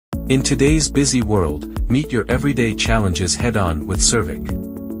In today's busy world, meet your everyday challenges head-on with Sialkot.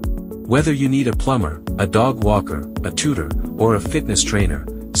 Whether you need a plumber, a dog walker, a tutor, or a fitness trainer,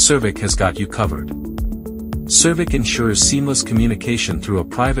 Sialkot has got you covered. Sialkot ensures seamless communication through a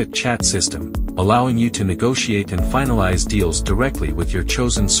private chat system, allowing you to negotiate and finalize deals directly with your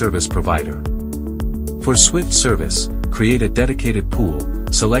chosen service provider. For swift service, create a dedicated pool,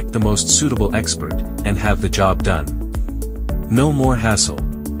 select the most suitable expert, and have the job done. No more hassle.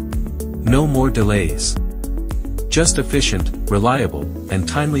 No more delays. Just efficient, reliable, and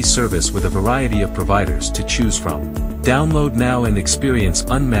timely service with a variety of providers to choose from. Download now and experience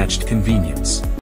unmatched convenience.